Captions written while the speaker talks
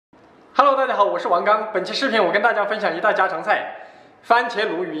Hello， 大家好，我是王刚。本期视频我跟大家分享一道家常菜——番茄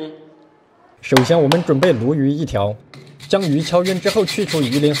鲈鱼。首先，我们准备鲈鱼1条，将鱼敲匀之后去除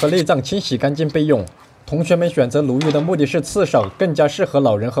鱼鳞和内脏，清洗干净备用。同学们选择鲈鱼的目的是刺少，更加适合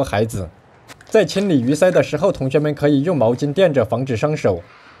老人和孩子。在清理鱼鳃的时候，同学们可以用毛巾垫着，防止伤手。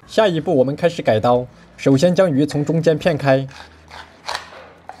下一步，我们开始改刀。首先将鱼从中间片开。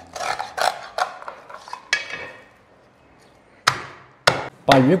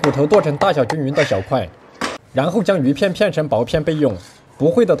 把鱼骨头剁成大小均匀的小块，然后将鱼片片成薄片备用。不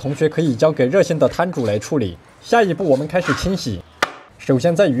会的同学可以交给热心的摊主来处理。下一步，我们开始清洗。首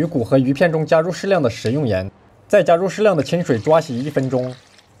先在鱼骨和鱼片中加入适量的食用盐，再加入适量的清水抓洗1分钟。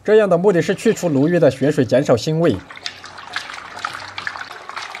这样的目的是去除鲈鱼的血水，减少腥味。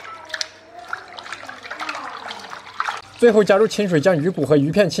最后加入清水将鱼骨和鱼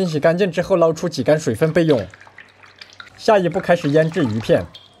片清洗干净之后，捞出挤干水分备用。 下一步开始腌制鱼片，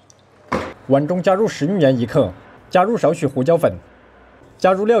碗中加入食用盐1克，加入少许胡椒粉，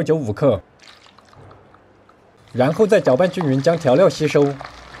加入料酒5克，然后再搅拌均匀，将调料吸收。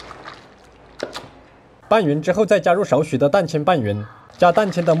拌匀之后再加入少许的蛋清拌匀，加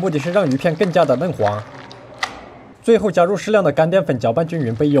蛋清的目的是让鱼片更加的嫩滑。最后加入适量的干淀粉，搅拌均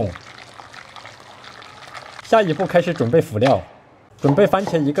匀备用。下一步开始准备辅料，准备番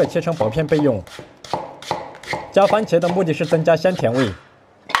茄1个，切成薄片备用。 加番茄的目的是增加鲜甜味。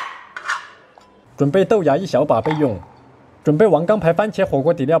准备豆芽1小把备用。准备王刚牌番茄火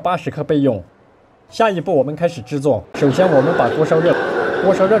锅底料80克备用。下一步我们开始制作。首先我们把锅烧热，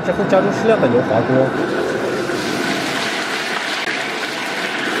锅烧热之后加入适量的油滑锅。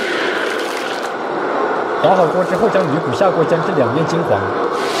滑好锅之后将鱼骨下锅煎至两面金黄。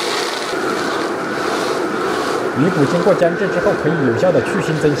鱼骨经过煎制之后可以有效的去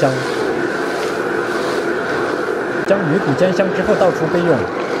腥增香。 将鱼骨煎香之后倒出备用。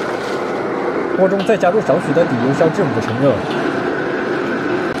锅中再加入少许的底油，烧至5成热，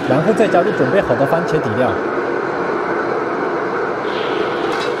然后再加入准备好的番茄底料。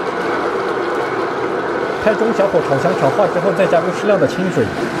开中小火炒香炒化之后，再加入适量的清水。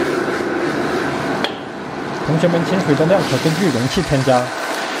同学们，清水的量可根据容器添加。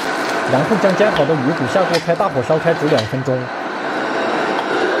然后将煎好的鱼骨下锅，开大火烧开煮2分钟。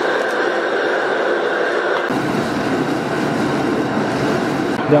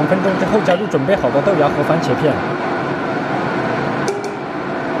 2分钟之后，加入准备好的豆芽和番茄片，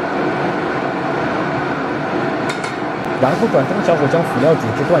然后转中小火将辅料煮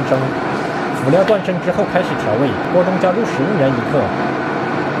至断生。辅料断生之后，开始调味。锅中加入食用盐1克，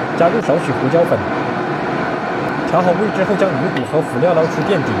加入少许胡椒粉。调好味之后，将鱼骨和辅料捞出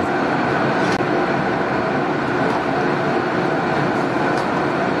垫底。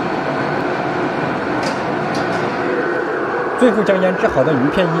 最后将腌制好的鱼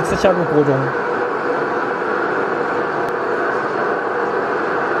片依次下入锅中，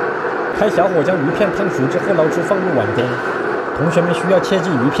开小火将鱼片烫熟之后捞出放入碗中。同学们需要切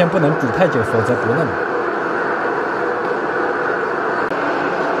记，鱼片不能煮太久，否则不嫩。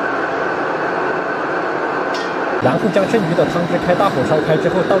然后将剩余的汤汁开大火烧开之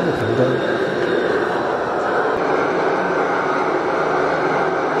后倒入盆中，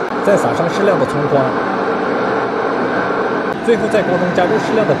再撒上适量的葱花。 最后在锅中加入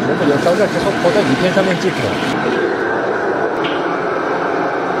适量的植物油，烧热之后泼在鱼片上面即可。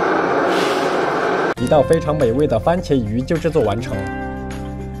一道非常美味的番茄鱼就制作完成。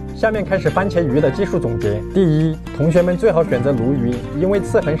下面开始番茄鱼的技术总结。第一，同学们最好选择鲈鱼，因为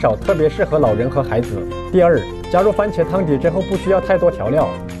刺很少，特别适合老人和孩子。第二，加入番茄汤底之后不需要太多调料，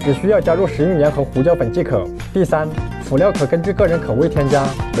只需要加入食用盐和胡椒粉即可。第三，辅料可根据个人口味添加，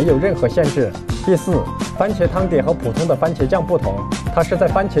没有任何限制。第四，番茄汤底和普通的番茄酱不同，它是在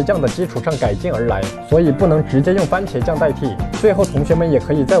番茄酱的基础上改进而来，所以不能直接用番茄酱代替。最后，同学们也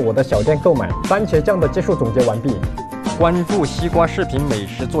可以在我的小店购买。番茄酱的技术总结完毕。关注西瓜视频美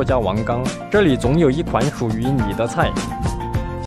食作家王刚，这里总有一款属于你的菜。